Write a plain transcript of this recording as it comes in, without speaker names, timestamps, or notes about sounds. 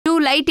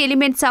light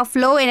elements of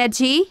low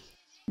energy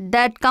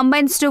that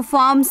combines to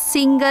form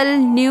single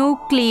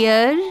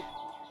nuclear.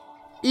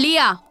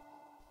 Leah,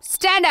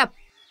 stand up.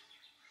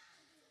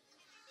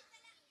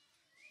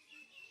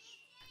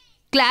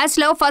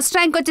 క్లాస్లో first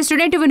rank వచ్చే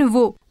స్టూడెంట్వి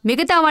నువ్వు.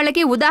 మిగతా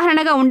వాళ్ళకి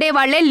ఉదాహరణగా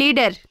ఉండేవాళ్లే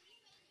లీడర్.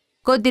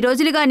 కొద్ది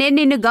రోజులుగా నేను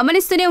నిన్ను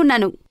గమనిస్తూనే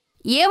ఉన్నాను.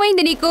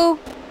 ఏమైంది నీకు?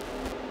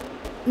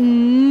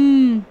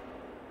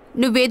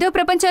 నువ్వేదో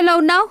ప్రపంచంలో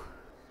ఉన్నావు.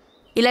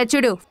 ఇలా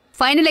చూడు,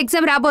 ఫైనల్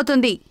ఎగ్జామ్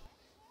రాబోతుంది.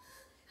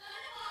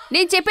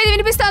 నేను చెప్పేది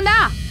వినిపిస్తోందా?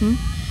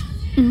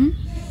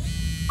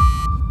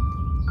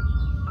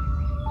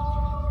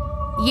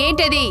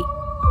 ఏంటది?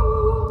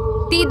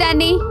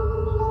 తీదాన్ని.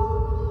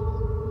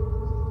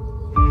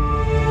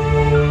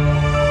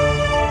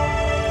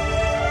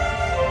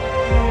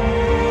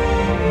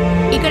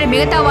 ఇక్కడ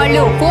మిగతా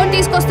వాళ్ళు ఫోన్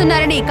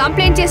తీసుకొస్తున్నారని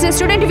కంప్లైంట్ చేసిన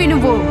స్టూడెంట్వి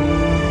నువ్వు.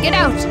 Get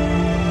out.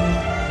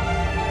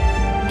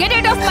 Get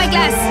out of my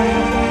class.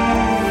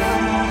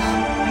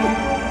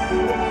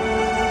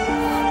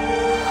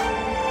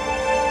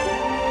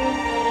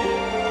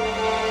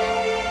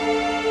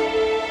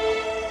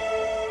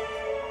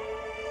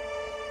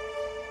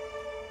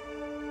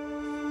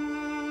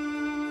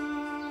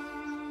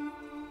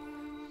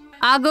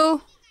 ఆగు.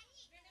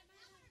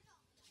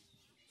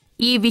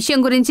 ఈ విషయం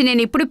గురించి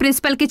నేను ఇప్పుడు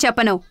ప్రిన్సిపల్కి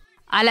చెప్పను.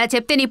 అలా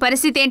చెప్తే నీ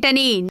పరిస్థితి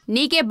ఏంటని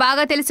నీకే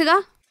బాగా తెలుసుగా.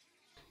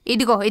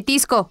 ఇదిగో, ఇది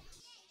తీసుకో.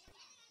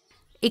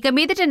 ఇక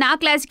మీదట నా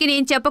క్లాస్కి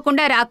నేను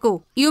చెప్పకుండా రాకు.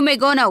 You may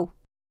go now.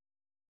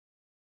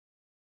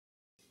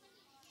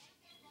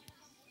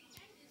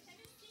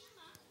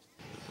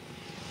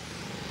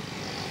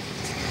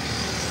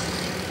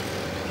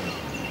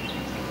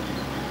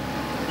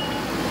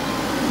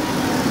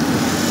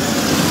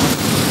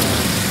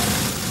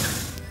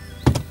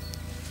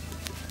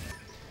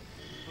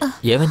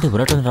 ఏమైంది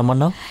వినోదం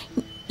రమ్మన్నావు?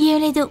 ఏం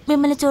లేదు,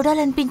 మిమ్మల్ని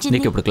చూడాలనిపించింది.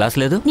 నీకు ఇప్పుడు క్లాస్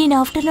లేదు? నేను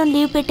ఆఫ్టర్నూన్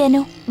లీవ్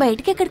పెట్టాను.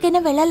 బయటికి ఎక్కడికైనా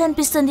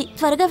వెళ్ళాలనిపిస్తుంది.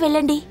 త్వరగా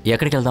వెళ్ళండి.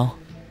 ఎక్కడికి వెళ్దాం?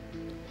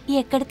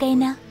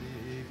 ఎక్కడికైనా.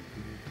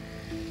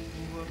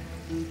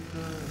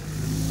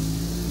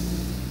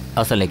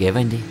 అసలు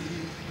నీకేమైంది?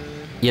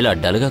 ఇలా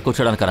డల్గా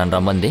కూర్చోడానికి నన్ను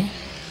రమ్మంది?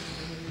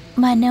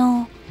 మనం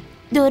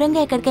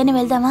దూరంగా ఎక్కడికైనా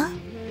వెళ్దామా?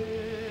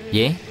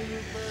 ఏ,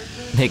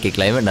 నీకు ఈ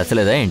క్లైమేట్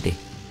నచ్చలేదా ఏంటి?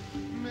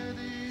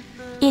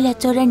 ఇలా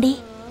చూడండి,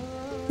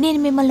 నేను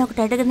మిమ్మల్ని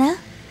ఒకటి అడగనా?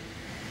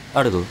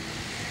 అడుగు.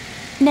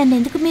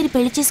 నన్నెందుకు మీరు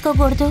పెళ్లి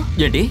చేసుకోకూడదు?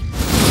 ఏంటి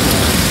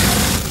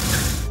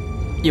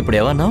ఇప్పుడు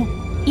ఏమన్నావు?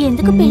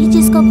 ఎందుకు పెళ్లి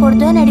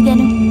చేసుకోకూడదు అని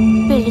అడిగాను.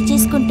 పెళ్లి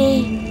చేసుకుంటే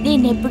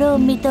నేనెప్పుడో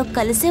మీతో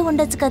కలిసే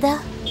ఉండొచ్చు కదా.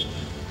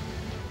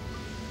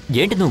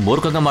 ఏంటి నువ్వు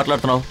మూర్ఖంగా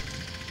మాట్లాడుతున్నావు?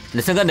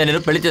 నిజంగా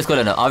నేను పెళ్లి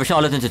చేసుకోలేను. ఆ విషయం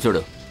ఆలోచించి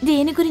చూడు.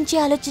 దేని గురించి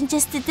ఆలోచించే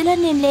స్థితిలో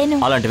నేను లేను.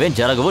 అలాంటివేం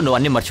జరగవు. నువ్వు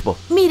అన్ని మర్చిపో.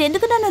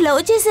 మీరెందుకు నన్ను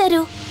లవ్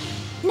చేశారు?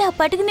 నా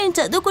పట్టుకు నేను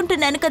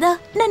చదువుకుంటున్నాను కదా,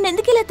 నన్ను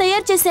ఎందుకు ఇలా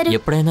తయారు చేశారు?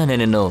 ఎప్పుడైనా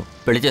నేను నిన్ను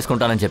పెళ్లి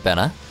చేసుకుంటానని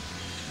చెప్పానా?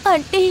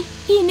 అంటే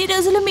ఇన్ని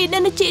రోజులు మీరు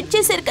నన్ను చీట్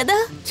చేశారు కదా.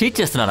 చీట్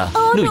చేస్తున్నానా?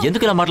 నువ్వు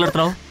ఎందుకు ఇలా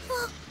మాట్లాడుతున్నావు?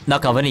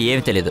 నాకు అవన్నీ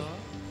ఏమీ తెలియదు.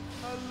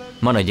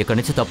 మనం ఇక్కడి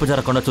నుంచి తప్పు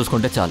జరగకుండా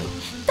చూసుకుంటే చాలు.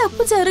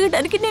 తప్పు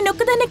జరగడానికి నేను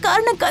ఒక్కదాన్ని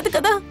కారణం కాదు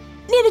కదా.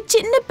 నేను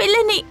చిన్న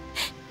పిల్లని.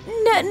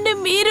 నన్ను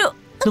మీరు.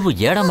 నువ్వు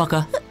ఏడమ్మాక.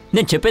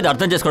 నేను చెప్పేది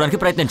అర్థం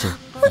చేసుకోవడానికి ప్రయత్నించు.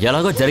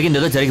 ఎలాగో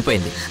జరిగిందేదో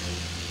జరిగిపోయింది.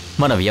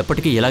 మనం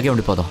ఎప్పటికీ ఇలాగే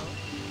ఉండిపోదాం.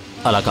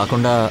 అలా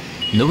కాకుండా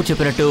నువ్వు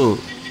చెప్పినట్టు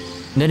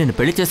నేను నిన్ను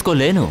పెళ్లి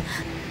చేసుకోలేను.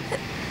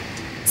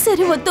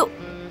 సరే, వద్దు,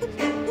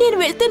 నేను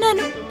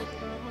వెళ్తున్నాను.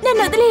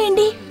 నన్ను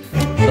వదిలేయండి.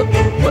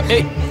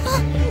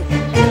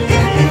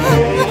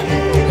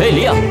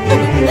 లియా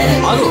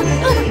ఆగు,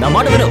 నా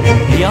మాట విను.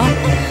 లియా,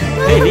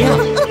 లియా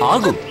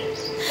ఆగు.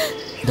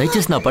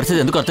 దయచేసి నా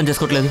పరిస్థితి ఎందుకు అర్థం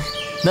చేసుకోవట్లేదు?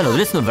 నన్ను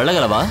వదిలేసి నువ్వు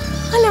వెళ్ళగలవా?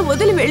 అలా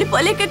వదిలి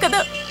వెళ్ళిపోలేక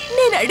కదా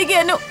నేను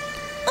అడిగాను.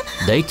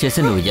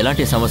 దయచేసి నువ్వు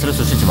ఎలాంటి సమస్యలు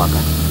సృష్టించమాక.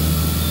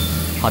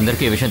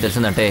 అందరికీ ఈ విషయం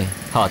తెలిసిందంటే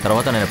ఆ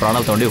తర్వాత నేను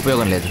ప్రాణాలతో ఉండి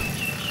ఉపయోగం లేదు.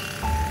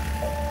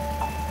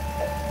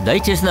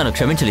 దయచేసి నన్ను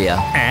క్షమించలియా.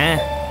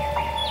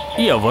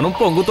 యవ్వనం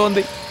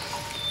పొంగుతోంది.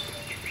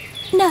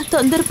 నా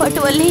తొందరపాటు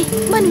వల్లే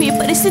మనం ఈ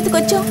పరిస్థితికి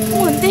వచ్చాం.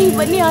 ముందే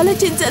ఇవన్నీ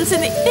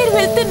ఆలోచించాల్సింది. నేను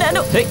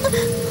వెళ్తున్నాను.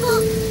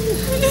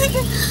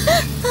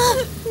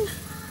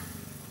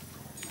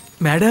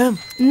 మేడం,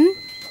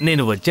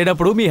 నేను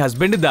వచ్చేటప్పుడు మీ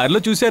హస్బెండ్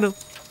దారిలో చూశాను.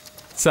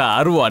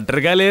 సారు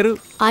ఒంటరిగా లేరు.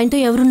 ఆయనతో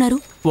ఎవరున్నారు?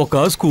 ఒక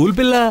స్కూల్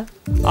పిల్ల.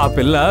 ఆ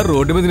పిల్ల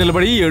రోడ్డు మీద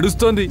నిలబడి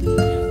ఏడుస్తోంది.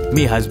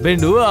 మీ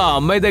హస్బెండ్ ఆ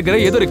అమ్మాయి దగ్గర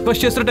ఏదో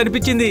రిక్వెస్ట్ చేస్తున్నట్టు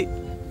అనిపించింది.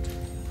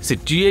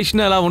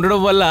 సిచ్యుయేషన్ అలా ఉండడం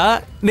వల్ల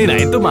నేను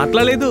ఆయనతో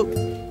మాట్లాడలేదు.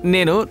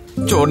 నేను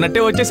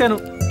చూడనట్టే వచ్చేసాను.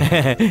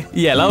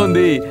 ఎలా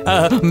ఉంది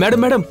మేడం?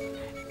 మేడం,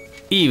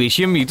 ఈ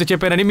విషయం మీతో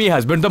చెప్పానని మీ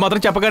హస్బెండ్తో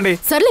మాత్రం చెప్పకండి.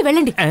 సర్లే,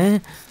 వెళ్ళండి.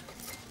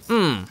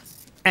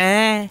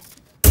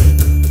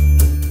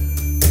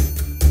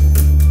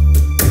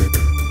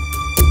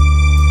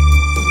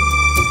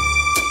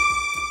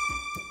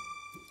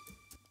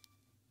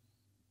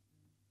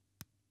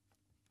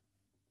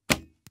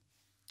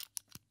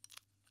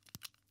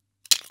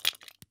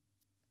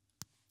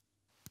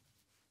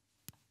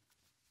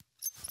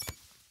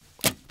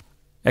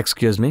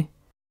 Excuse me.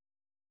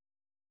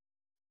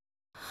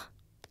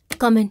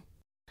 కమిన్.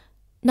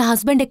 నా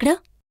హస్బెండ్ ఎక్కడా?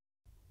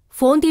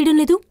 ఫోన్ తీయడం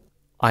లేదు.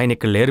 ఆయన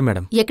ఇక్కడ లేరు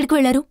మేడం. ఎక్కడికి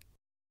వెళ్ళారు?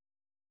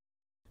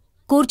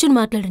 కూర్చుని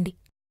మాట్లాడండి.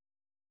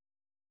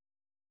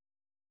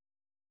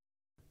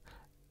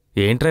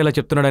 ఏంట్రా ఇలా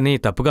చెప్తున్నాడని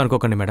తప్పుగా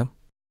అనుకోకండి మేడం.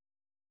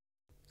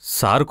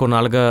 సార్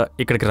కొన్నాళ్ళుగా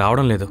ఇక్కడికి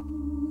రావడం లేదు.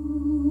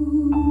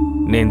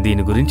 నేను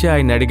దీని గురించి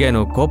ఆయన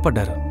అడిగాను,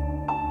 కోప్పడ్డారు.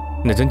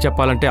 నిజం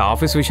చెప్పాలంటే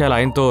ఆఫీస్ విషయాలు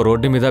ఆయనతో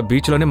రోడ్డు మీద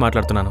బీచ్లోనే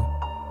మాట్లాడుతున్నాను.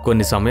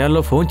 కొన్ని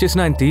సమయాల్లో ఫోన్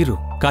చేసినా ఆయన తీరు,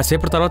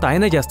 కాసేపటి తర్వాత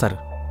ఆయనే చేస్తారు.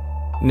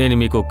 నేను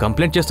మీకు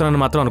కంప్లైంట్ చేస్తున్నాను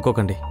మాత్రం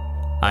అనుకోకండి.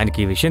 ఆయనకి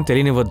ఈ విషయం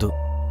తెలియనివ్వద్దు.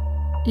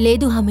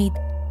 లేదు హమీద్,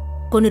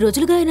 కొన్ని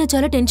రోజులుగా ఆయన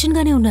చాలా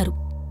టెన్షన్గానే ఉన్నారు.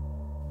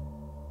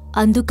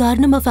 అందుకు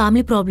కారణం మా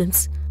ఫ్యామిలీ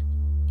ప్రాబ్లమ్స్.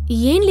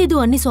 ఏం లేదు,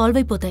 అన్నీ సాల్వ్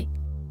అయిపోతాయి.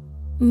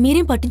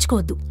 మీరేం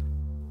పట్టించుకోవద్దు.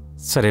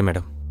 సరే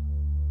madam.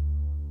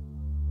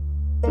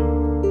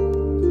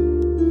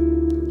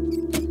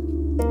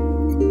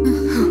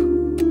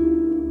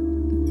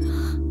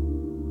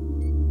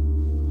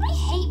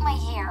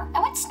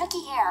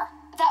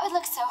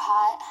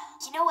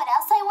 You know what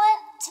else I want?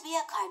 To be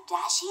a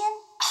Kardashian?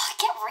 Oh,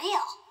 get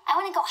real. I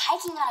want to go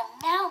hiking on a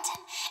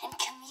mountain and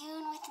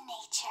commune with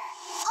nature.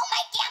 Oh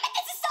my damn it,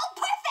 this is so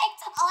perfect!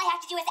 All I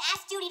have to do is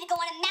ask Judy to go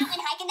on a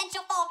mountain hike and then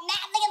she'll fall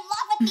madly in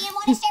love with me and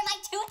want to share my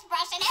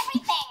toothbrush and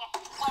everything.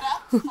 What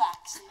up,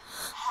 Foxy?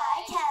 Hi,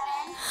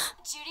 Kevin.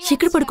 Judy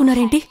ఇక్కడ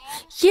పడుకున్నారేంటి?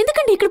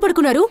 ఎందుకండి ఇక్కడ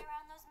పడుకున్నారు?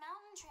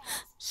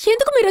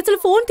 ఎందుకు మీరు అసలు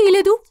phone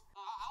తీయలేదు?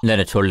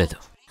 నేను చూడలేదు.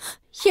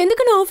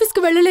 ఎందుకు నా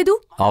ఆఫీస్కి వెళ్ళలేదు?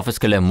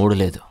 ఆఫీస్కి వెళ్ళే మూడు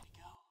లేదు.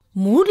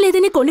 మూడ్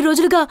లేదని కొన్ని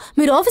రోజులుగా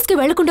మీరు ఆఫీస్కి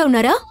వెళ్లకుండా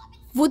ఉన్నారా?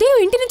 ఉదయం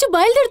ఇంటి నుంచి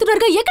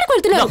బయలుదేరుతున్నారుగా, ఎక్కడికి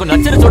వెళ్తున్నారు? నాకు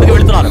నచ్చిన చోటుకి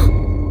వెళ్తున్నాను.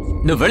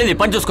 నువ్వు వెళ్ళి నీ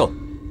పని చూసుకో.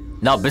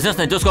 నా బిజినెస్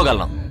నేను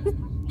చూసుకోగలను.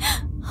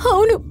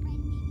 అవును,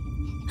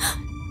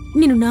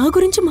 నేను నా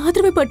గురించి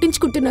మాత్రమే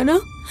పట్టించుకుంటున్నానా?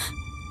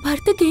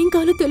 భర్తకి ఏం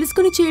కావాలో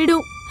తెలుసుకుని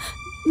చేయడం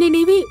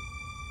నేనేవి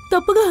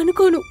తప్పుగా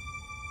అనుకోను.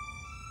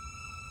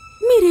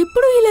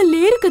 మీరెప్పుడూ ఇలా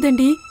లేరు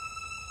కదండి.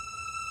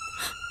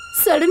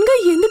 సడన్ గా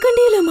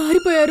ఎందుకండి ఇలా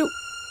మారిపోయారు?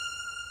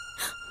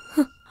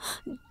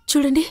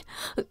 చూడండి,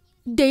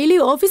 డైలీ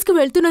ఆఫీస్కి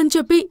వెళ్తున్నానని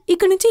చెప్పి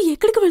ఇక్కడి నుంచి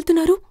ఎక్కడికి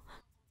వెళ్తున్నారు?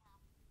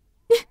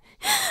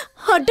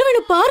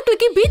 అడ్డమైన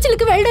పార్కులకి,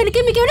 బీచ్లకి వెళ్ళడానికి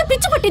మీకేమైనా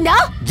పిచ్చి పట్టిందా?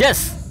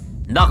 ఎస్,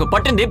 నాకు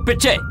పట్టింది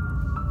పిచ్చే.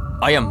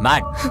 I am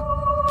mad.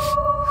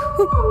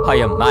 I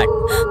am mad.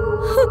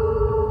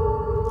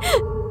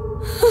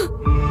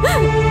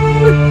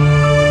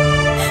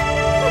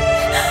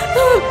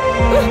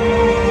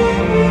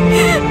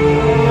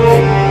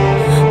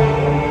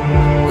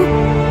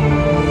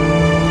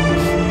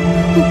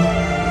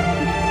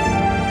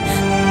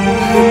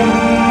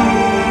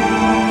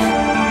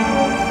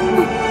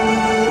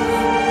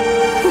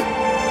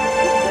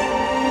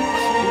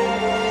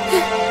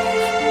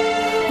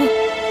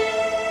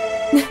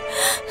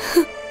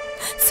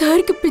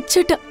 సార్కి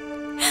పిచ్చట.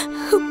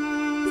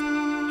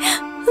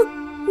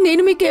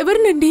 నేను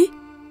మీకెవరినండి?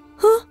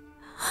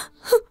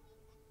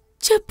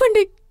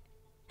 చెప్పండి,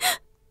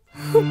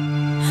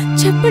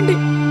 చెప్పండి,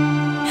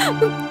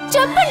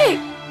 చెప్పండి.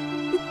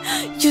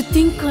 You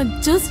think I'm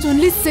just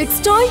only sex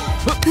toy?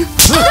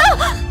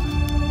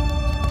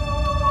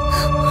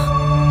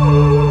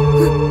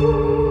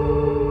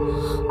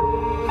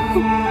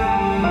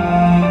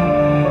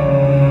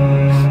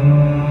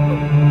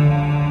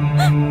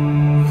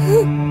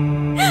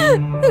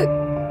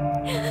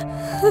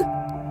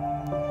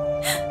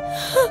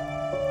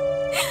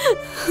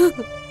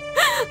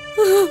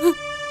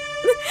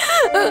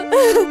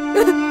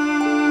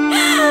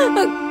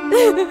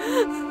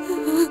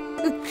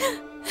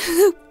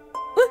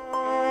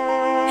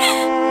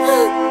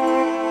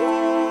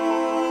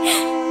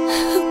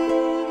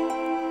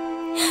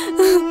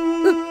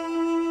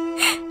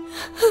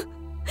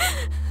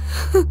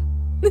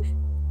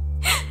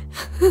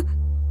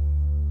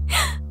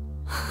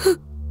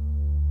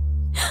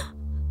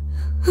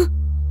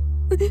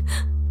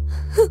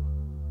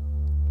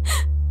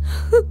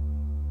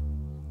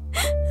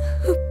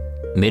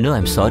 మీను,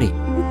 ఐఎమ్ సారీ.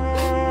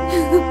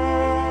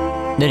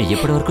 నేను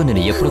ఇప్పటి వరకు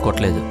నేను ఎప్పుడు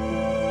కొట్టలేదు.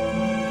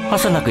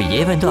 అసలు నాకు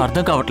ఏమైందో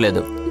అర్థం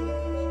కావట్లేదు.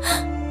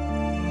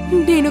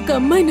 నేను ఒక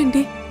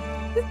అమ్మాయినండి,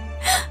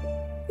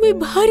 మీ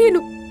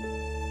భార్యను.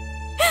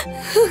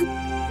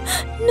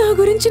 నా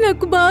గురించి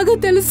నాకు బాగా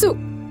తెలుసు.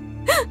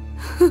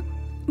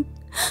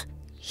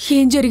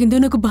 ఏం జరిగిందో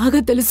నాకు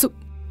బాగా తెలుసు.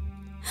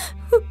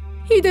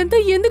 ఇదంతా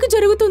ఎందుకు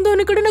జరుగుతుందో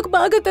అని కూడా నాకు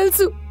బాగా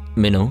తెలుసు.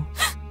 మీను,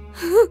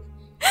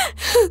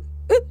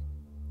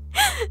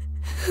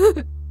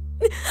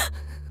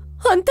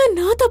 అంతా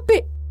నా తప్పే.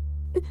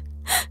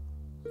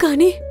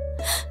 కానీ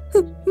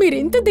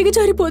మీరెంత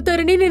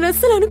దిగజారిపోతారని నేను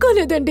అస్సలు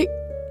అనుకోలేదండి.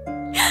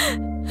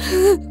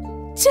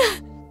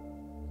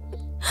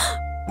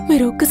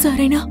 మీరు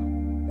ఒక్కసారైనా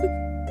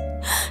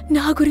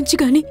నా గురించి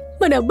కానీ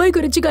మన అబ్బాయి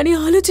గురించి కానీ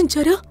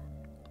ఆలోచించారా?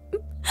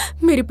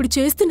 మీరిప్పుడు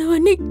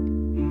చేస్తున్నవన్నీ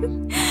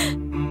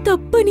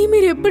తప్పని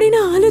మీరు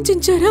ఎప్పుడైనా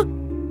ఆలోచించారా?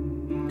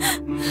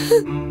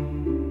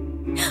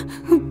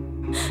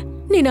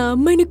 నేను ఆ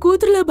అమ్మాయిని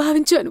కూతురులా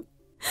భావించాను,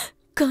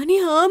 కానీ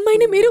ఆ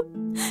అమ్మాయిని మీరు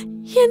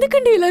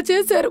ఎందుకండి ఇలా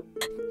చేశారు?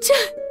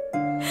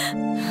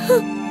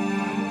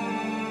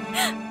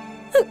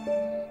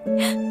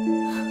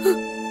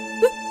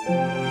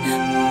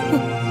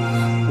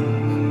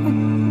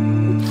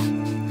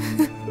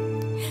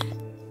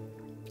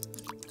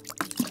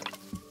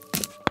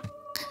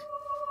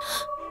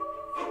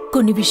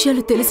 కొన్ని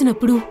విషయాలు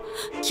తెలిసినప్పుడు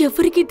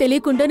ఎవరికీ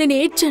తెలియకుండా నేను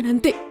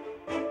ఏడ్చానంతే.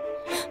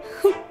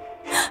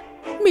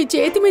 మీ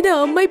చేతి మీద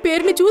ఆ అమ్మాయి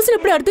పేరుని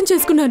చూసినప్పుడు అర్థం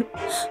చేసుకున్నాను.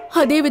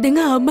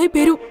 అదేవిధంగా ఆ అమ్మాయి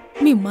పేరు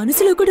మీ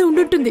మనసులో కూడా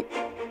ఉండుంటుంది.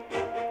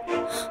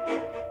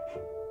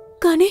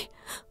 కానీ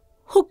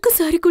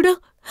ఒక్కసారి కూడా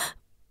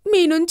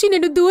మీ నుంచి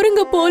నేను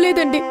దూరంగా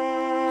పోలేదండి.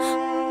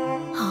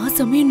 ఆ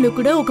సమయంలో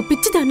కూడా ఒక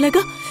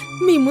పిచ్చిదానిలాగా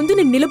మీ ముందు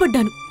నేను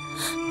నిలబడ్డాను.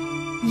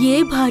 ఏ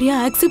భార్య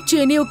యాక్సెప్ట్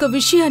చేయని ఒక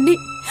విషయాన్ని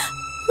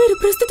మీరు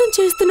ప్రస్తుతం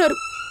చేస్తున్నారు.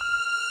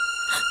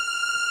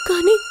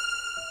 కానీ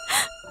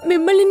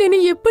మిమ్మల్ని నేను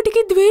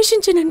ఎప్పటికీ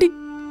ద్వేషించనండి.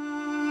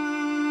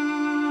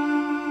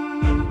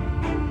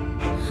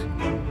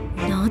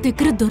 నా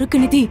దగ్గర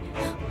దొరకనిది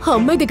ఆ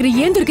అమ్మాయి దగ్గర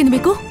ఏం దొరికింది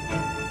మీకు?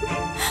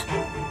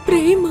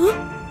 ప్రేమ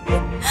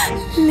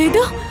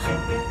లేదా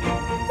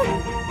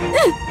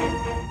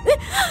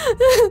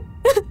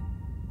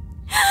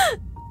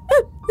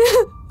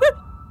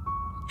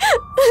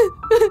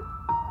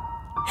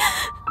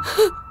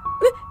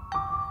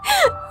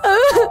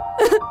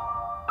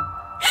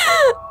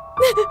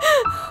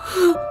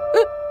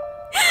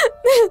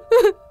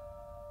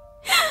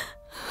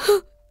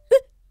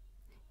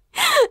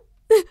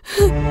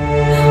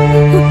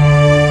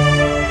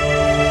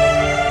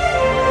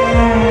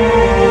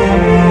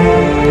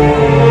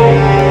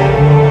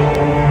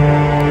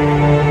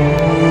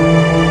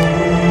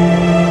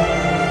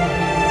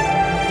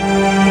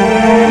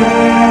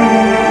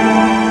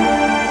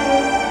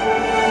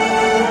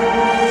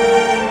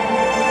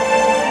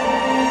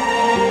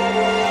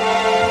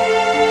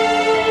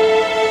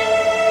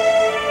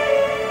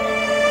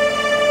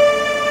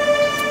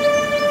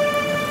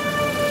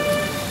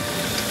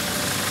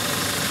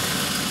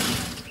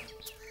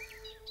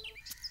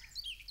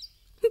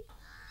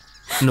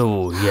నువ్వు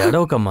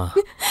ఏడవకమ్మా.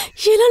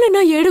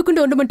 ఎలానన్నా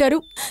ఏడవకుండా ఉండమంటారు?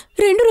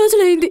 2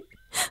 రోజులైంది.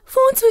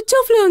 ఫోన్ స్విచ్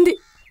ఆఫ్ లో ఉంది.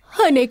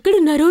 ఆయన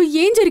ఎక్కడున్నారో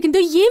ఏం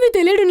జరిగిందో ఏమీ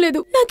తెలియడం లేదు.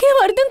 నాకేం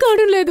అర్థం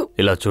కావడం లేదు.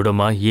 ఇలా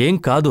చూడమ్మా, ఏం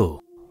కాదు.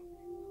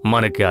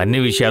 మనకి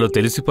అన్ని విషయాలు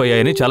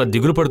తెలిసిపోయాయని చాలా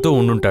దిగులు పడుతూ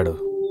ఉండుంటాడు.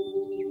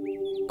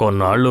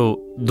 కొన్నాళ్ళు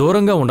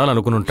దూరంగా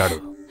ఉండాలనుకునుంటాడు.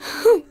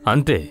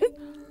 అంతే.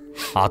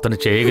 అతను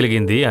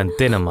చేయగలిగింది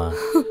అంతేనమ్మా.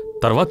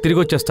 తర్వాత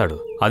తిరిగి వచ్చేస్తాడు.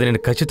 అది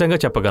నేను ఖచ్చితంగా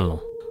చెప్పగలను.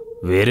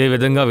 వేరే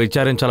విధంగా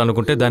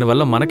విచారించాలనుకుంటే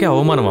దానివల్ల మనకే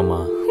అవమానమమ్మా.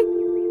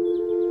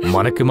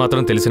 మనకి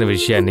మాత్రం తెలిసిన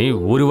విషయాన్ని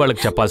ఊరి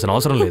వాళ్ళకి చెప్పాల్సిన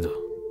అవసరం లేదు.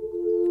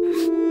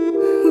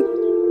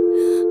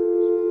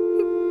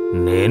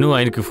 నేను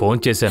ఆయనకి ఫోన్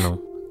చేశాను.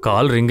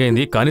 కాల్ రింగ్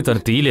అయింది, కానీ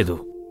తను తీయలేదు.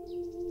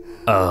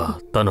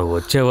 తను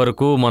వచ్చే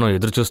వరకు మనం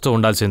ఎదురు చూస్తూ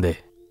ఉండాల్సిందే.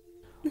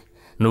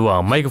 నువ్వు ఆ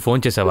అమ్మాయికి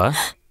ఫోన్ చేసావా?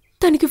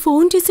 తనకి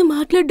ఫోన్ చేసి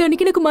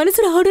మాట్లాడడానికి నాకు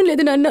మనసు రావడం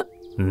లేదు నాన్న.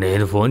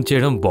 నేను ఫోన్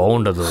చేయడం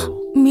బాగుండదు.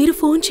 మీరు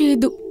ఫోన్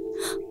చేయొద్దు.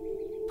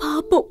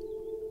 పాపం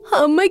ఆ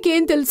అమ్మాయికి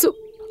ఏం తెలుసు?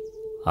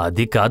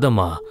 అది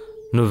కాదమ్మా,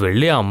 నువ్వు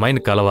వెళ్ళి ఆ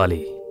అమ్మాయిని కలవాలి.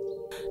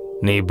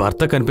 నీ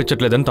భర్త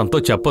కనిపించట్లేదని తనతో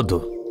చెప్పొద్దు.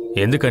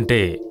 ఎందుకంటే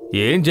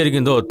ఏం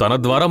జరిగిందో తన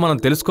ద్వారా మనం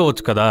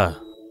తెలుసుకోవచ్చు కదా.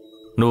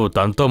 నువ్వు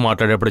తనతో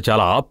మాట్లాడేప్పుడు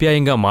చాలా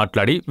ఆప్యాయంగా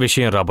మాట్లాడి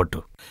విషయం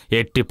రాబట్టు.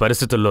 ఎట్టి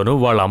పరిస్థితుల్లోనూ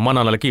వాళ్ళ అమ్మా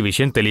నాన్నలకి ఈ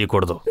విషయం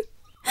తెలియకూడదు.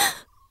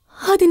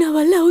 అది నా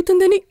వల్ల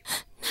అవుతుందని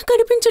నాకు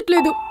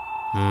అనిపించట్లేదు.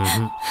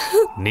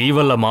 నీ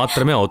వల్ల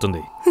మాత్రమే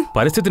అవుతుంది.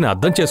 పరిస్థితిని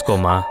అర్థం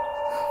చేసుకోమ్మా.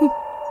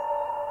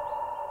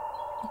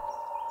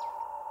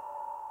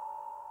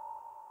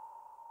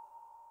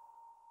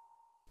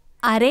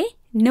 అరే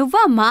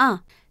నువ్వమ్మా,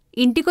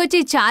 ఇంటికొచ్చి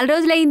చాలా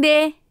రోజులైందే.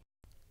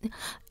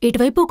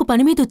 ఇటువైపు ఒక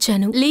పని మీద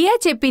వచ్చాను. లియా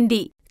చెప్పింది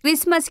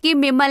క్రిస్మస్కి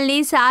మిమ్మల్ని,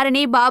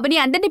 సారని, బాబుని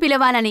అందరినీ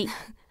పిలవాలని.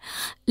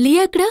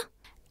 లియా ఎక్కడా?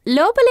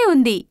 లోపలే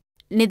ఉంది,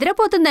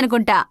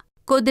 నిద్రపోతుందనుకుంటా.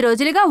 కొద్ది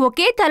రోజులుగా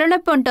ఒకే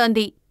తలనొప్పి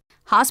ఉంటోంది.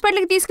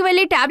 హాస్పిటల్కి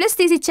తీసుకువెళ్లి టాబ్లెట్స్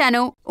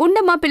తీసిచ్చాను.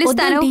 ఉండమ్మా,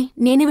 పిలుస్తాను. వద్దండి,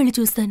 నేనే వెళ్ళి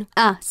చూస్తాను.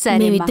 సరే.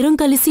 మేమిద్దరం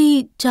కలిసి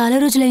చాలా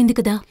రోజులైంది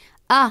కదా.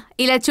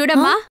 ఇలా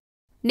చూడమ్మా,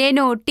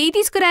 నేను టీ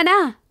తీసుకురానా?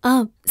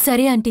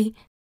 సరే ఆంటీ,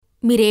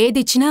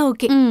 మీరేదిచ్చినా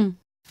ఓకే.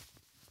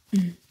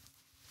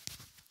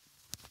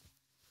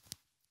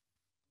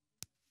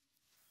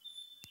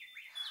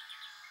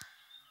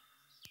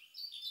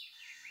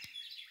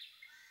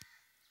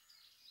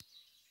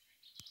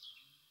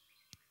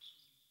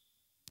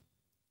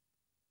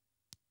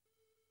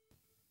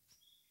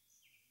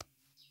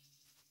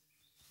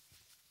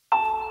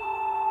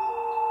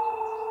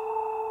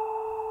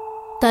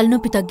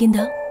 తలనొప్పి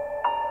తగ్గిందా?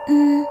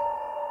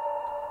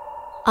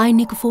 ఆయన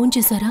నీకు ఫోన్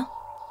చేశారా?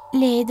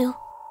 లేదు.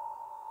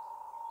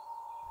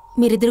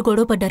 మీరిద్దరు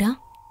గొడవ పడ్డారా?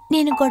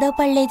 నేను గొడవ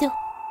పడలేదు.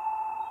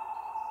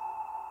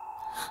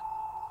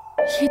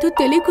 ఏదో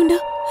తెలియకుండా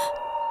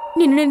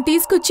నిన్ను నేను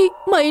తీసుకొచ్చి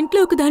మా ఇంట్లో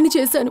ఒకదాన్ని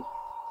చేశాను.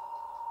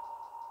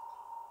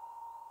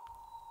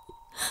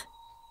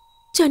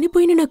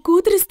 చనిపోయిన నా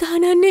కూతురి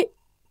స్థానాన్ని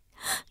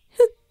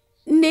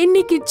నేను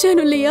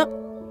నీకిచ్చాను లియా.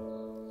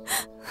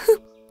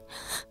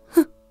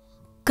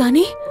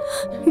 కానీ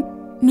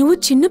నువ్వు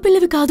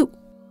చిన్నపిల్లవి కాదు,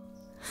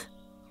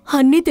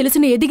 అన్నీ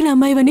తెలిసిన ఎదిగిన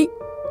అమ్మాయివని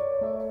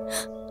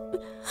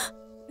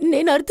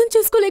నేను అర్థం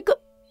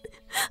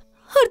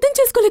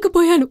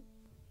చేసుకోలేకపోయాను.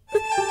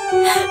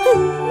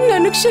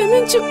 నన్ను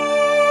క్షమించు.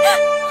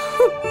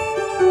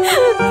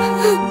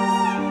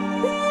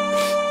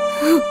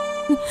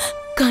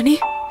 కానీ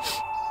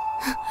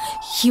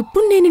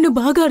ఇప్పుడు నేను నిన్ను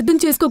బాగా అర్థం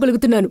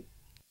చేసుకోగలుగుతున్నాను.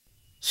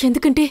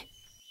 ఎందుకంటే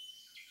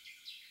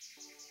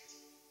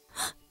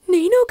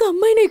నేను ఒక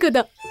అమ్మాయినే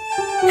కదా.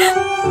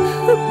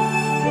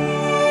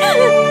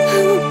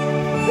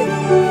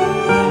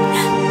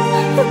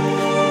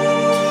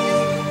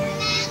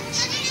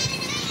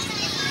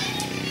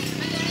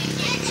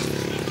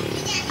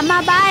 అమ్మా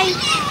బాయ్.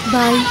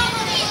 బాయ్.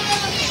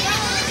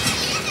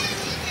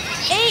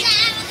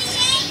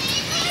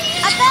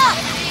 అక్క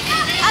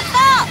అక్క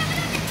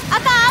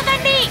అక్క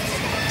ఆగండి.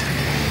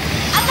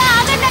 అక్క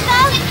ఆగండి అక్క.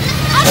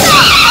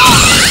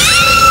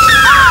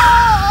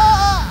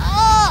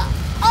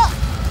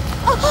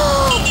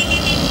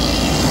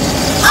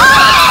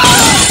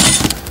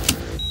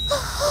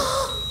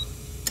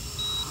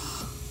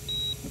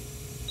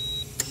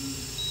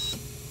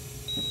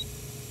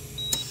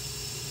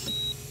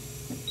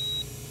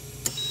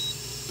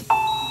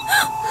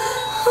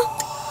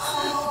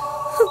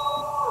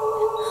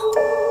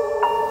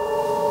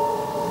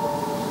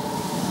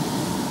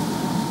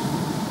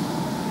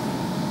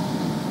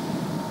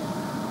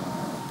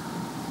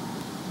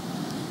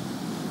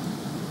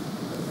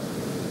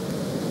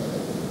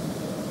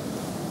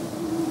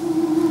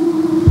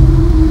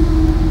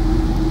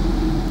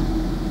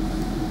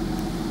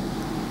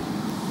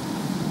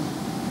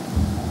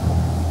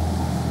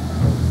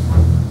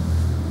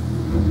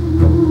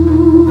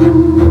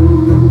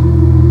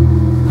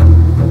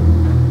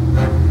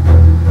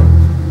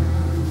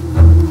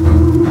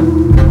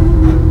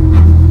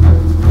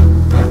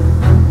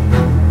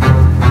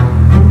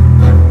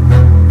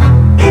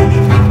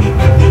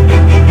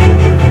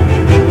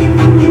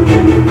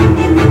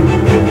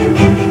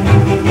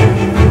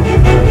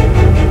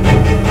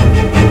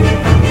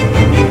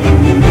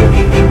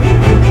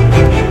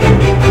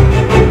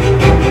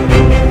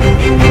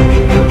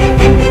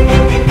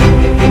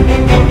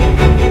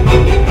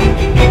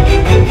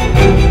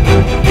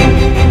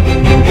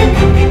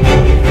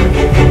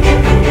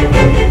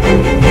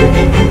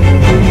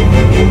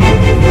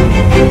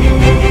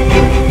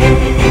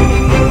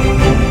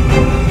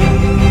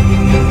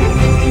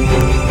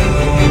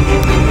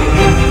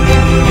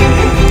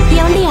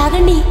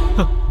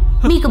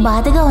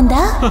 బాధగా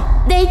ఉందా?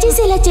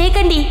 దయచేసి ఇలా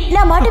చేయకండి,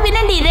 నా మాట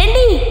వినండి,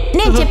 రండి.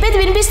 నేను చెప్పేది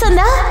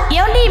వినిపిస్తుందా?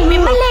 ఏమండి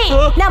మిమ్మల్ని,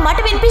 నా మాట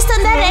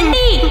వినిపిస్తుందా?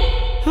 రండి.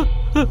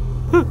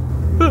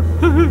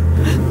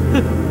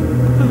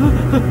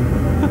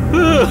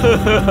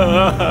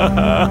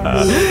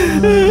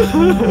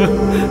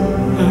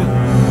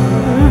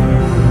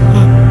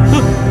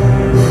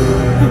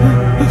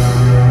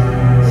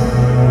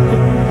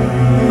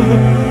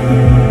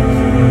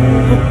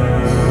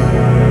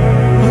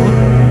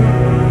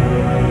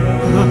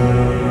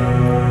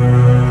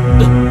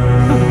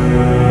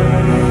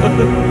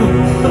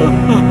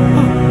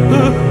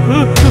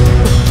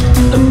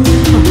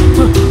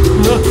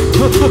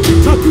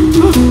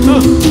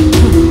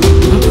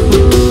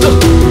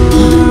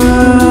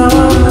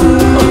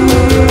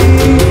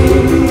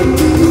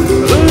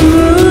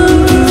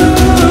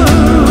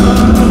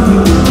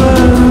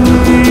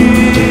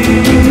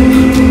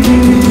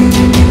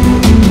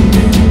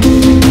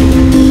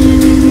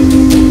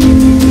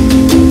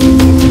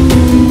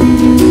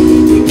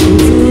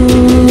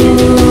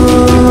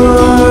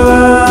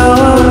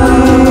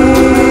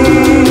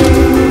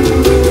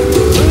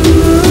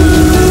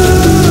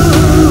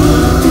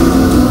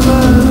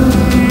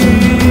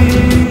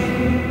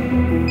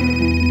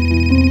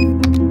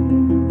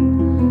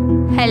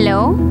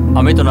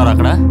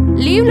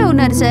 లీవ్ లో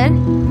ఉన్నారు సార్.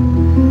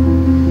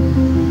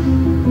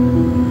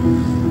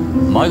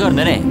 మాగారు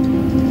నేనే.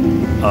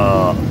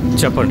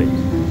 చెప్పండి.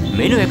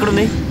 మీను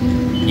ఎక్కడుంది?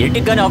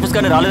 ఇంటికి కానీ ఆఫీస్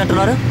కానీ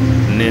రాలేదంటున్నారు.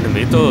 నేను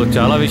మీతో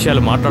చాలా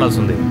విషయాలు మాట్లాడాల్సి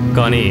ఉంది,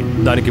 కానీ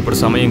దానికి ఇప్పుడు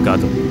సమయం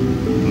కాదు.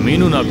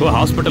 మీను నాకు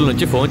హాస్పిటల్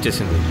నుంచి ఫోన్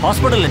చేసింది.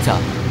 హాస్పిటల్ నుంచా?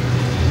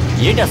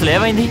 ఏంటి అసలు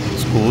ఏమైంది?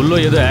 స్కూల్లో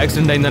ఏదో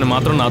యాక్సిడెంట్ అయిందని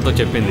మాత్రం నాతో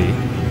చెప్పింది.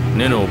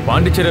 నేను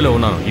పాండిచ్చేరిలో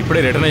ఉన్నాను,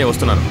 ఇప్పుడే రిటర్న్ అయ్యి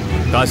వస్తున్నాను.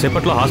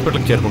 కాసేపట్లో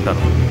హాస్పిటల్కి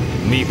చేరుకుంటాను.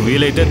 మీకు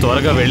వీలైతే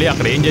త్వరగా వెళ్ళి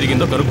అక్కడ ఏం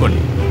జరిగిందో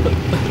కనుక్కోండి.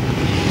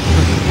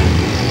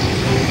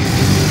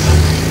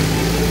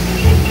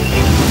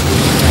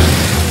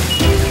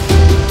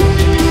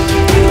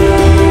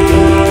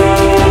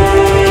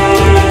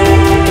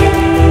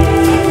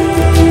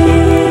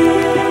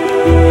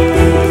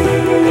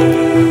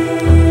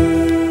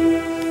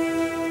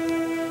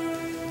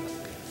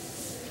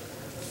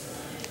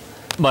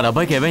 మన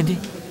అబ్బాయికి ఏమైంది?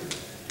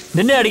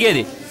 నిన్నే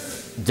అడిగేది,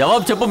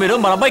 జవాబు చెప్పు. మీరు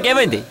మన అబ్బాయికి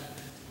ఏమైంది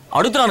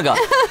అడుగుతున్నానుగా.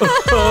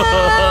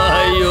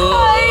 అయ్యో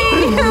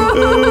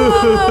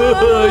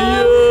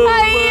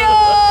అయ్యో,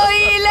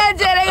 ఇలా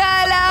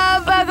జరగాల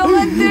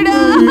భగవంతుడా.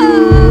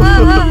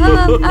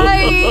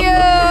 అయ్యో,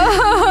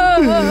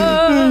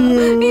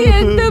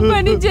 ఎంత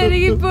పని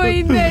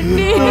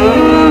జరిగిపోయిందండి.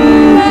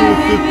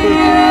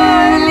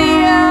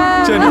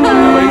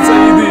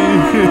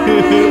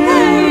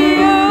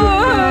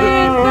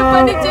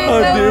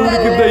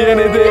 దేవుడికి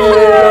దయ్యనేదే.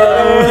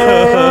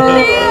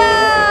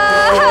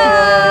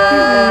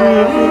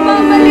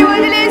 మమ్మల్ని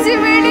వదిలేసి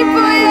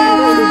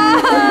వెళ్ళిపోయావా?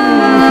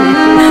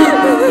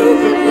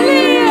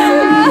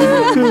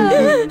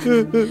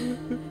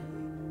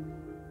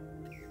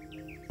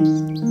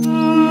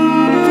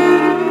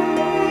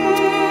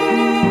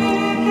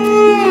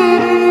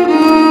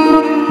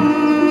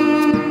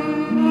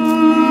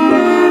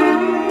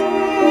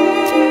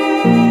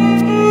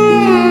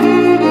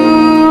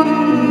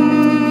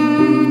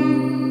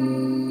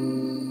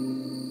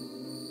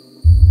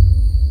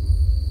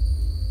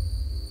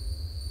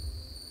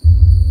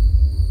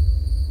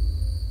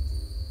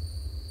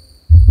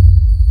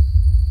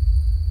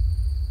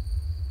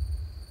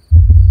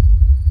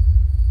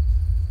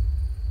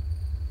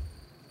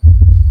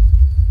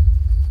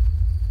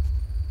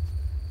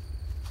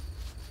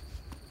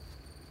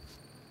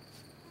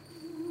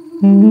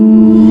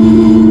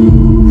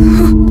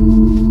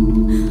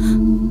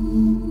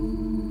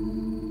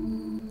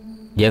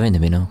 ఏమైంది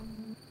మీను?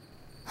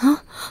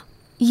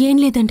 ఏం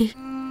లేదండి.